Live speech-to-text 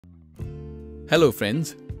Hello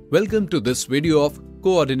friends, welcome to this video of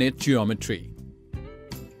coordinate geometry.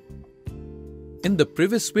 In the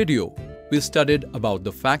previous video, we studied about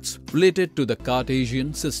the facts related to the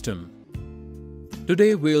Cartesian system.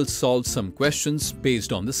 Today we'll solve some questions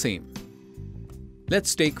based on the same.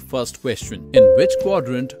 Let's take first question. In which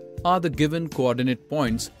quadrant are the given coordinate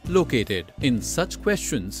points located? In such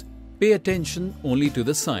questions, pay attention only to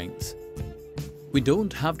the signs. We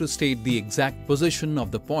don't have to state the exact position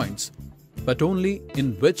of the points, but only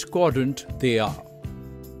in which quadrant they are.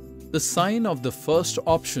 The sign of the first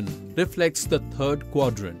option reflects the third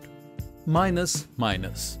quadrant, minus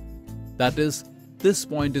minus. That is, this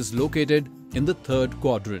point is located in the third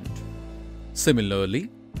quadrant. Similarly,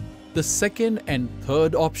 the second and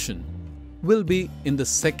third option will be in the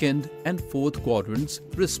second and fourth quadrants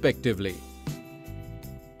respectively.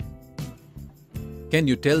 Can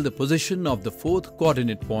you tell the position of the fourth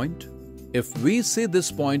coordinate point? If we see this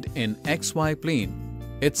point in xy plane,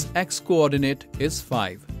 its x coordinate is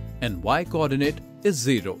 5 and y coordinate is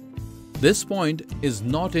 0. This point is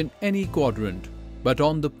not in any quadrant but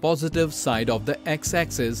on the positive side of the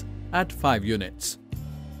x-axis at 5 units.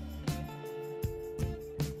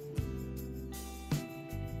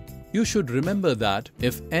 You should remember that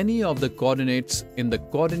if any of the coordinates in the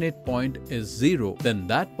coordinate point is 0, then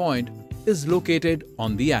that point is located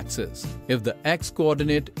on the axis. If the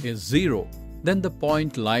x-coordinate is 0, then the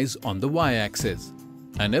point lies on the y-axis.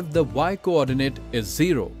 And if the y-coordinate is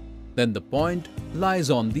 0, then the point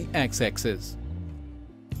lies on the x-axis.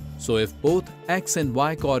 So if both x and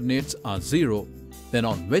y coordinates are 0, then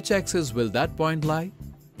on which axis will that point lie?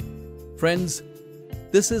 Friends,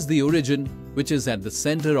 this is the origin which is at the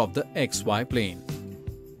center of the xy plane.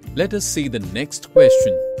 Let us see the next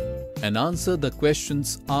question and answer the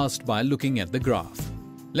questions asked by looking at the graph.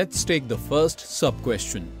 Let's take the first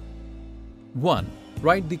sub-question. 1.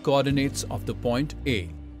 Write the coordinates of the point A.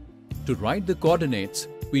 To write the coordinates,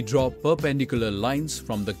 we draw perpendicular lines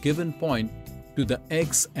from the given point to the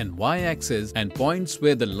x and y axis, and points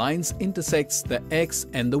where the lines intersects the x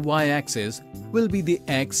and the y axis will be the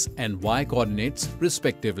x and y coordinates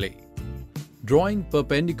respectively. Drawing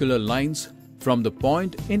perpendicular lines from the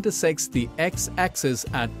point intersects the x-axis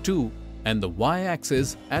at 2 and the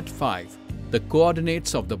y-axis at 5. The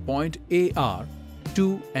coordinates of the point A are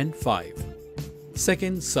 2 and 5.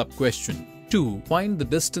 Second sub-question. 2. Find the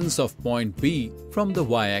distance of point B from the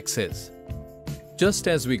y-axis. Just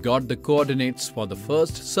as we got the coordinates for the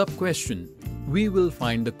first sub-question, we will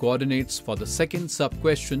find the coordinates for the second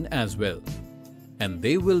sub-question as well. And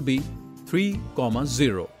they will be 3,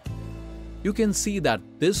 0. You can see that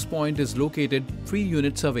this point is located 3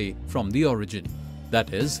 units away from the origin.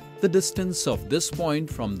 That is, the distance of this point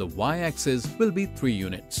from the y-axis will be 3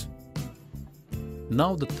 units.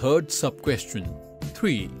 Now the third sub-question.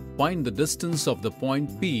 3. Find the distance of the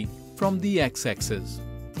point P from the x-axis.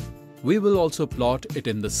 We will also plot it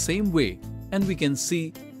in the same way, and we can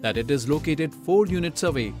see that it is located 4 units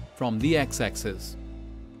away from the x-axis.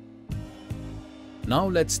 Now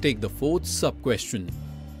let's take the fourth sub-question.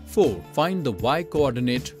 4. Find the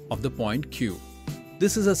y-coordinate of the point Q.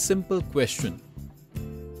 This is a simple question.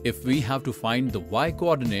 If we have to find the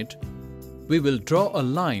y-coordinate, we will draw a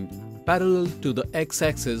line parallel to the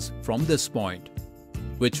x-axis from this point,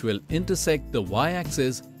 which will intersect the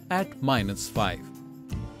y-axis at -5.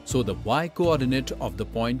 So the y-coordinate of the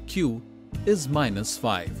point Q is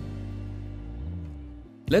 -5.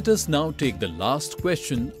 Let us now take the last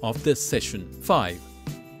question of this session. 5.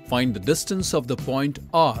 Find the distance of the point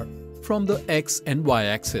R from the x and y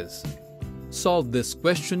axis. Solve this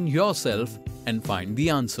question yourself and find the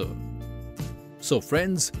answer. So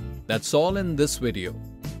friends, that's all in this video.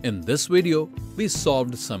 In this video, we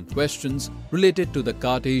solved some questions related to the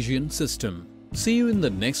Cartesian system. See you in the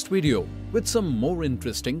next video with some more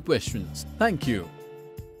interesting questions. Thank you.